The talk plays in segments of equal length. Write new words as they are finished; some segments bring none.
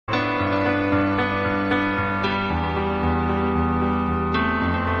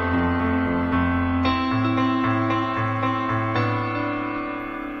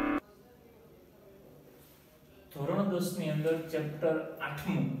અંદર ચેપ્ટર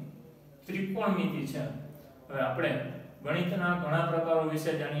 8મું ત્રિકોણમિતિ છે। હવે આપણે ગણિતના ઘણા પ્રકારો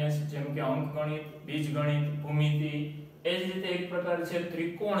વિશે જાણીએ છીએ, જેમ કે અંકગણિત, બીજગણિત, ભૂમિતિ, એ જ રીતે એક પ્રકાર છે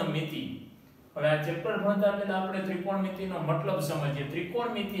ત્રિકોણમિતિ। હવે આ ચેપ્ટર ભણતા પહેલા આપણે ત્રિકોણમિતિનો મતલબ સમજીએ।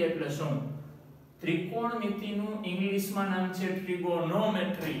 ત્રિકોણમિતિ એટલે શું? ત્રિકોણમિતિનું ઇંગ્લિશમાં નામ છે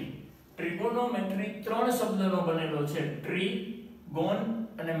ટ્રિગોનોમેટ્રી। ટ્રિગોનોમેટ્રી ત્રણ શબ્દનો બનેલો છે, ટ્રી, ગોન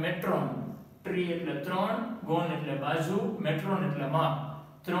અને મેટ્રોન। ટ્રી એટલે ત્રણ, ગોન એટલે બાજુ, મેટ્રોન એટલે માપ।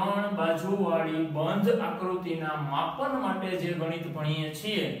 ત્રણ બાજુવાળી બંધ આકૃતિના માપન માટે જે ગણિત ભણીએ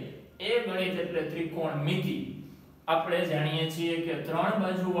છીએ એ ગણિત એટલે ત્રિકોણમિતિ। આપણે જાણીએ છીએ કે ત્રણ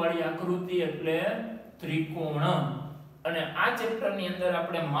બાજુવાળી આકૃતિ એટલે ત્રિકોણ, અને આ ચેપ્ટરની અંદર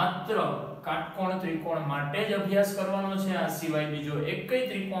આપણે માત્ર કાટકોણ ત્રિકોણ માટે જ અભ્યાસ કરવાનો છે। આ સિવાય બીજો એકેય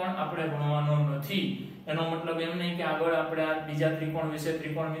ત્રિકોણ આપણે ભણવાનો નથી। એનો મતલબ એમ નહીં કે આગળ આપણે આ બીજા ત્રિકોણ વિશે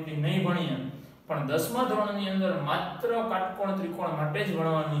ત્રિકોણમિતિ નહીં ભણીએ, પણ 10મા ધોરણની અંદર માત્ર કાટકોણ ત્રિકોણ માટે જ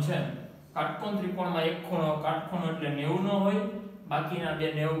ભણવાનું છે। કાટકોણ ત્રિકોણમાં એક ખૂણો, કાટખૂણો એટલે 90 નો હોય, બાકીના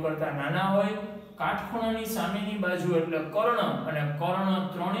બે 90 કરતા નાના હોય। કાટખૂણાની સામેની બાજુ એટલે કર્ણ, અને કર્ણ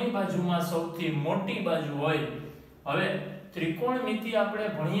ત્રણેય બાજુમાં સૌથી મોટી બાજુ હોય। હવે ત્રિકોણમિતિ આપણે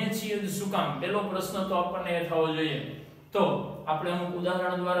ભણીએ છીએ તો શું કામ? પહેલો પ્રશ્ન તો આપણને એ થવો જોઈએ। તો આપણે અમુક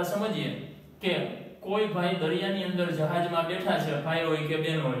ઉદાહરણ દ્વારા સમજીએ કે કોઈ ભાઈ દરિયાની અંદર જહાજમાં બેઠા છે, ભાઈ હોય કે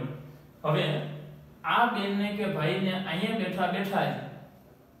બેન હોય। હવે આ બેનને કે ભાઈને અહીંયા બેઠા બેઠા જ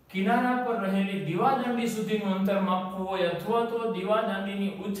કિનારા પર રહેલી દીવાદાંડી સુધીનું અંતર માપવું હોય, અથવા તો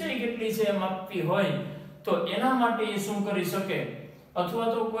દીવાદાંડીની ઊંચાઈ કેટલી છે એ માપવી હોય, તો એના માટે એ શું કરી શકે?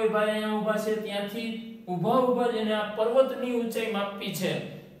 અથવા તો કોઈ ભાઈ અહીંયા ઊભા છે, ત્યાંથી ઊભા જેને આ પર્વતની ઊંચાઈ માપવી છે,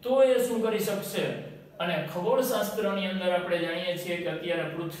 તો એ શું કરી શકશે? અને ખગોળશાસ્ત્રની અંદર આપણે જાણીએ છીએ કે અત્યારે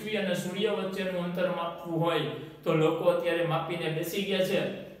પૃથ્વી અને સૂર્ય વચ્ચેનું અંતર માપવું હોય તો લોકો અત્યારે માપીને બેસી ગયા છે।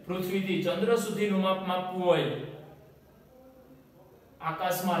 પૃથ્વીથી ચંદ્ર સુધીનું માપ માપવું હોય,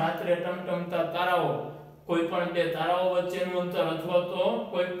 આકાશમાં રાત્રે ટમટમતા તારાઓ, કોઈ પણ બે તારાઓ વચ્ચેનું અંતર, અથવા તો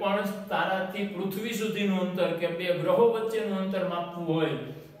કોઈ પણ તારાથી પૃથ્વી સુધીનું અંતર કે બે ગ્રહો વચ્ચેનું અંતર માપવું હોય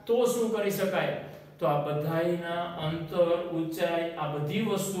તો શું કરી શકાય? તો આ બધાયના અંતર, ઊંચાઈ, આ બધી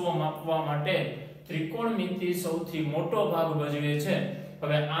વસ્તુઓ માપવા માટે ત્રિકોણમિતિ સૌથી મોટો ભાગ ભજવે છે।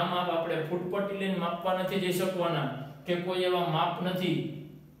 હવે આ માપ આપણે ફૂટપટ્ટી લઈને માપવા નથી જઈ શકવાના, કે કોઈ એવા માપ નથી,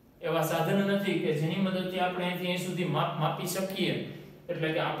 એવા સાધન નથી કે જેની મદદથી આપણે અહીંથી અહીં સુધી માપ માપી શકીએ।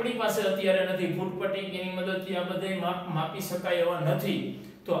 એટલે કે આપણી પાસે અત્યારે નથી ફૂટપટ્ટી કે એની મદદથી આ બધા માપ માપી શકાય એવા નથી।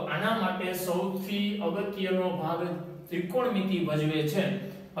 તો આના માટે સૌથી અગત્યનો ભાગ ત્રિકોણમિતિ ભજવે છે।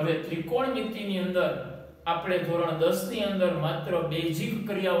 હવે ત્રિકોણમિતિની અંદર આપણે ધોરણ 10 ની અંદર માત્ર બેઝિક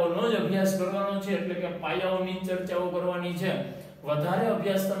ક્રિયાઓનો જ અભ્યાસ કરવાનો છે, એટલે કે પાયાઓની ચર્ચાઓ કરવાની છે। વધારે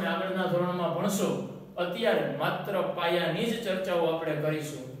અભ્યાસ તમે આગળના ધોરણમાં ભણશો, અત્યારે માત્ર પાયાની જ ચર્ચાઓ આપણે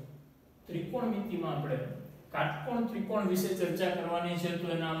કરીશું। ત્રિકોણમિતિમાં આપણે કાટકોણ ત્રિકોણ વિશે ચર્ચા કરવાની છે, તો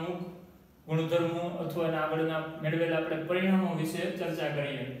એના અમુક ગુણધર્મો અથવા એના આગળના મેળવેલા આપણે પરિણામો વિશે ચર્ચા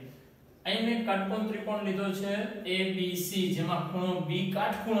કરીએ। અહીં મેં કાટકોણ ત્રિકોણ લીધો છે ABC, જેમાં ખૂણો B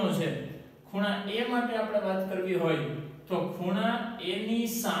કાટખૂણો છે। ખૂણા A માટે આપણે વાત કરવી હોય તો ખૂણા A ની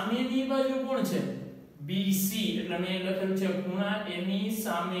સામેની બાજુ કોણ છે? BC, એટલે મેં લખેલું છે ખૂણા A ની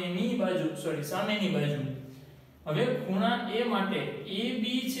સામેની બાજુ, સામેની બાજુ। હવે ખૂણા A માટે AB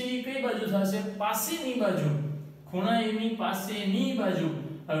છે એ કઈ બાજુ થશે? પાસેની બાજુ। ખૂણા A ની પાસેની બાજુ।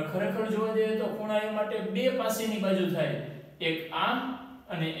 હવે ખરેખર જોવા જઈએ તો ખૂણા A માટે બે પાસેની બાજુ થાય, એક આ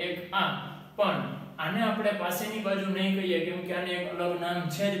અને એક આ, પણ આને આપણે પાસેની બાજુ નહીં કહીએ, કેમ કે આને એક અલગ નામ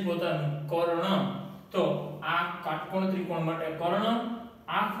છે જ પોતાનું, કર્ણ। તો આ કાટકોણ ત્રિકોણ માટે કર્ણ,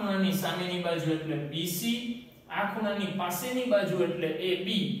 આ ખૂણાની સામેની બાજુ એટલે BC, આ ખૂણાની પાસેની બાજુ એટલે AB।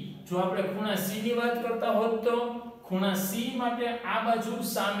 જો આપણે ખૂણા C ની વાત કરતા હોત તો ખૂણા C માટે આ બાજુ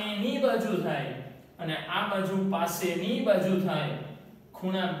સામેની બાજુ થાય અને આ બાજુ પાસેની બાજુ થાય।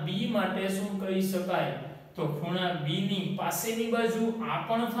 ખૂણા B માટે શું કહી શકાય? તો ખૂણા B ની પાસેની બાજુ આ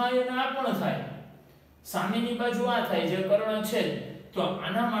પણ થાય અને આ પણ થાય, સામેની બાજુ આ થાય જે કર્ણ છે। તો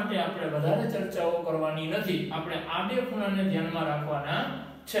આના માટે આપણે વધારે ચર્ચાઓ કરવાની નથી, આપણે આ બે ખૂણાને ધ્યાનમાં રાખવાના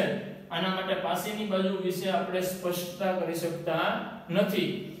છે। આના માટે પાસેની બાજુ વિશે આપણે સ્પષ્ટતા કરી શકતા નથી।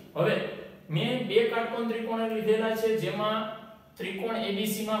 હવે મેં બે કાટકોણ ત્રિકોણ લીધેલા છે, જેમાં ત્રિકોણ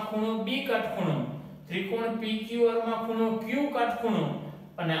ABC માં ખૂણો B કાટખૂણો, ત્રિકોણ PQR માં ખૂણો Q કાટખૂણો,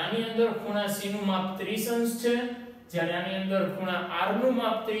 અને આની અંદર ખૂણા C નું માપ 30 અંશ છે, જ્યારે આની અંદર ખૂણા R નું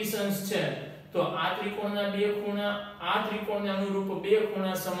માપ 30 અંશ છે। તો આ ત્રિકોણના બે ખૂણા, આ ત્રિકોણને અનુરૂપ બે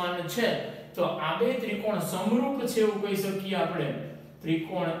ખૂણા સમાન છે, તો આ બે ત્રિકોણ સમરૂપ છે એવું કહી શકીએ આપણે।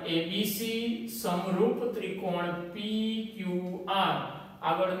 ત્રિકોણ ABC સમરૂપ ત્રિકોણ PQR।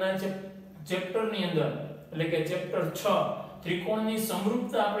 આગળના ચેપ્ટરની અંદર, એટલે કે ચેપ્ટર 6, ત્રિકોણની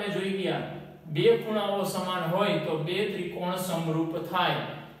સમરૂપતા આપણે જોઈ ગયા। બે ખૂણાઓ સમાન હોય તો બે ત્રિકોણ સમરૂપ થાય.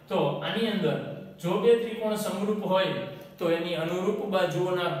 તો આની અંદર જો બે ત્રિકોણ સમરૂપ હોય તો એની અનુરૂપ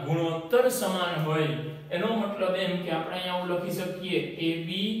બાજુઓના ગુણોત્તર સમાન હોય. એનો મતલબ એમ કે આપણે અહીંયા આવું લખી શકીએ AB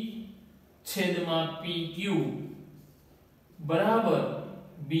છેદમાં PQ બરાબર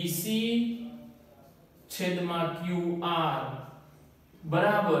BC છેદમાં QR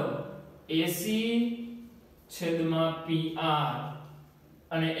બરાબર AC છેદમાં PR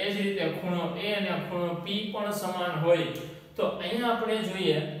અને એ જ રીતે ખૂણો A અને ખૂણો P પણ સમાન હોય. તો અહીંયા આપણે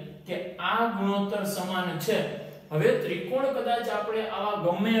જોઈએ કે આ ગુણોત્તર સમાન છે. હવે ત્રિકોણ કદાચ આપણે આવા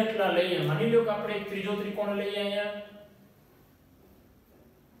ગમે એટલા લઈએ, માની લો કે આપણે એક ત્રીજો ત્રિકોણ લઈએ અહીંયા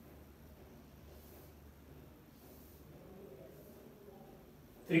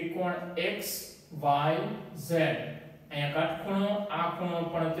ત્રિકોણ XYZ, અહીંયા કાટખૂણો આ ખૂણો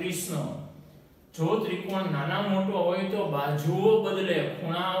પણ 30 નો. જો ત્રિકોણ નાના મોટો હોય તો બાજુઓ બદલે,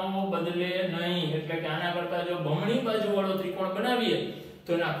 ખૂણાઓ બદલે નહીં. એટલે કે આના કરતા જો બમણી બાજુ વાળો ત્રિકોણ બનાવીએ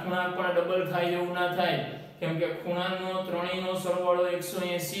તો એના ખૂણા પણ ડબલ થાય એવું ના થાય, કેમ કે ખૂણાનો ત્રણેયનો સરવાળો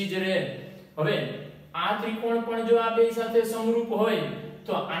 180 જ રહે. હવે આ ત્રિકોણ પણ જો આ બે સાથે સમરૂપ હોય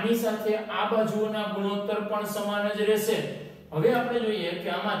તો આની સાથે આ બાજુઓના ગુણોત્તર પણ સમાન જ રહેશે. હવે આપણે જોઈએ કે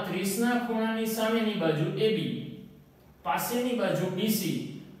આમાં 30 ના ખૂણાની સામેની બાજુ AB, પાસેની બાજુ BC,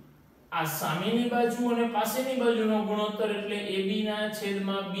 આ સામેની બાજુ અને પાસેની બાજુનો ગુણોત્તર એટલે AB ના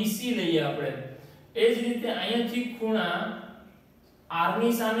છેદમાં BC લઈએ આપણે. એ જ રીતે અહીંયાથી ખૂણા R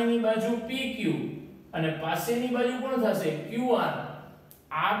ની સામેની બાજુ PQ અને પાસેની બાજુ કોણ થશે QR.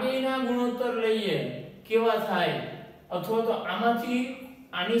 આ બેના ગુણોત્તર લઈએ કેવા થાય, અથવા તો આમાંથી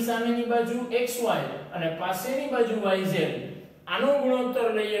આની સામેની બાજુ XY અને પાસેની બાજુ YZ, આનો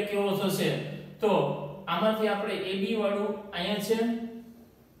ગુણોત્તર લઈએ કેવો થશે. તો આમાંથી આપણે AB વાળું અહીંયા છે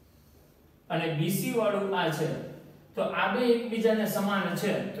અને BC વાળું આ છે, તો આ બે એકબીજાને સમાન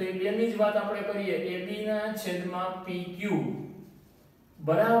છે. તો એ બેની જ વાત આપણે કરીએ. AB ના છેદમાં PQ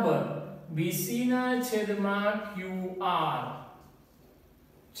બરાબર BC ના છેદમાં QR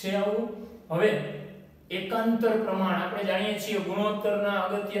છે આવું. હવે એકાંતર પ્રમાણ આપણે જાણીએ છીએ ગુણોત્તરના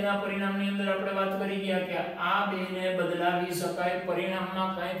અગત્યના પરિણામની અંદર આપણે વાત કરી ગયા કે આ બેને બદલાવી શકાય,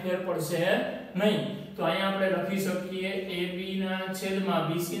 પરિણામમાં કાંઈ ફેર પડશે નહીં. તો અહીંયા આપણે લખી શકીએ AB ના છેદમાં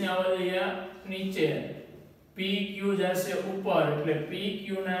BC ને આવવા દઈએ નીચે, PQ જશે ઉપર એટલે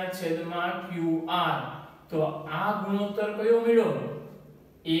PQ ના છેદમાં QR. તો આ ગુણોત્તર કયો મળ્યો?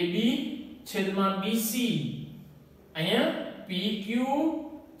 AB છેદમાં BC, અહીંયા PQ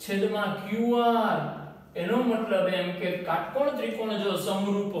છેદમાં QR. એનો મતલબ એમ કે કાટકોણ ત્રિકોણ જો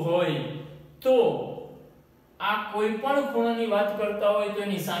સમરૂપ હોય તો આ કોઈ પણ ખૂણાની વાત કરતા હોય તો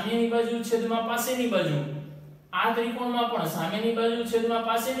એની સામેની બાજુ છેદમાં પાસેની બાજુ, આ ત્રિકોણમાં પણ સામેની બાજુ છેદમાં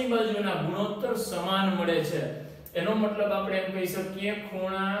પાસેની બાજુના ગુણોત્તર સમાન મળે છે. એનો મતલબ આપણે એમ કહી શકીએ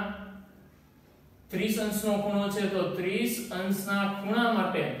ખૂણા 30 અંશનો ખૂણો છે તો 30 અંશના ખૂણા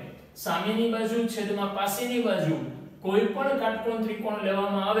માટે સામેની બાજુ છેદમાં પાસેની બાજુ કોઈ પણ કાટકોણ ત્રિકોણ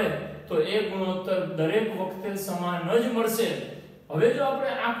લેવામાં આવે તો એ ગુણોત્તર દરેક વખતે સમાન જ મળશે. હવે જો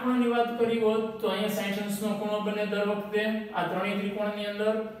આપણે આ ખૂણાની વાત કરી હોત તો અહીંયા 60 અંશનો ખૂણો બને દર વખતે આ ત્રણેય ત્રિકોણની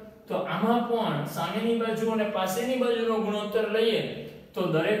અંદર, તો આમાં પણ સામેની બાજુ અને પાસેની બાજુનો ગુણોત્તર લઈએ તો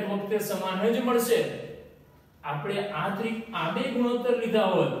દરેક વખતે સમાન જ મળશે. આપણે આ બે ગુણોત્તર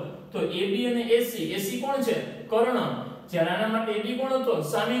લીધા હોત તો AB અને AC, AC કોણ છે? કર્ણ. જ્યારે આના માટે AB કોણ હતો?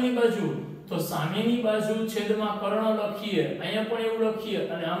 સામેની બાજુ. તો સામેની બાજુ છેદમાં કર્ણ લખીએ, અહીંયા પણ એવું લખીએ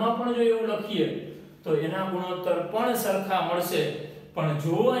અને આમાં પણ જો એવું લખીએ તો એના ગુણોત્તર પણ સરખા મળશે. પણ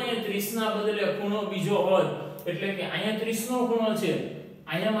જો અહીંયા 30 ના બદલે ખૂણો બીજો હોત, એટલે કે અહીંયા 30 નો ખૂણો છે,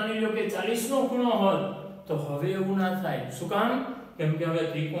 અહીંયા માની લો કે 40 નો ખૂણો હોત, તો હવે એવું ના થાય. શું કામ? કેમ કે હવે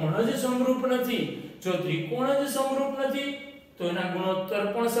ત્રિકોણ જ સમરૂપ નથી. જો ત્રિકોણ જ સમરૂપ નથી તો એના ગુણોત્તર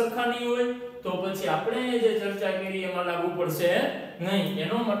પણ સરખા નહીં હોય, તો પછી આપણે જે ચર્ચા કરી એમાં લાગુ પડશે નહીં.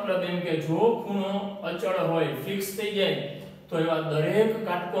 એનો મતલબ એમ કે જો ખૂણો અચળ હોય, ફિક્સ થઈ જાય, તો એવા દરેક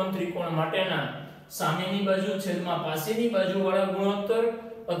કાટકોણ ત્રિકોણ માટેના સામેની બાજુ છેદમાં પાસેની બાજુ વાળા ગુણોત્તર,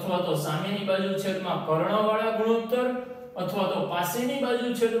 અથવા તો સામેની બાજુ છેદમાં કર્ણ વાળા ગુણોત્તર, અથવા તો પાસેની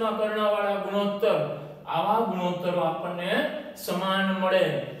બાજુ છેદમાં કર્ણ વાળા ગુણોત્તર, આવા ગુણોત્તરો આપણને સમાન મળે.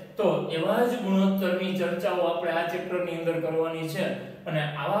 તો એવા જ ગુણોત્તરની ચર્ચાઓ આપણે આ ચેપ્ટરની અંદર કરવાની છે અને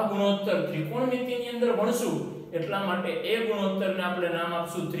આવા ગુણોત્તર ત્રિકોણમિતિની અંદર ભણશું. એટલા માટે એ ગુણોત્તરને આપણે નામ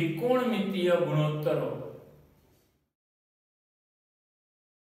આપશું ત્રિકોણમિતીય ગુણોત્તરો.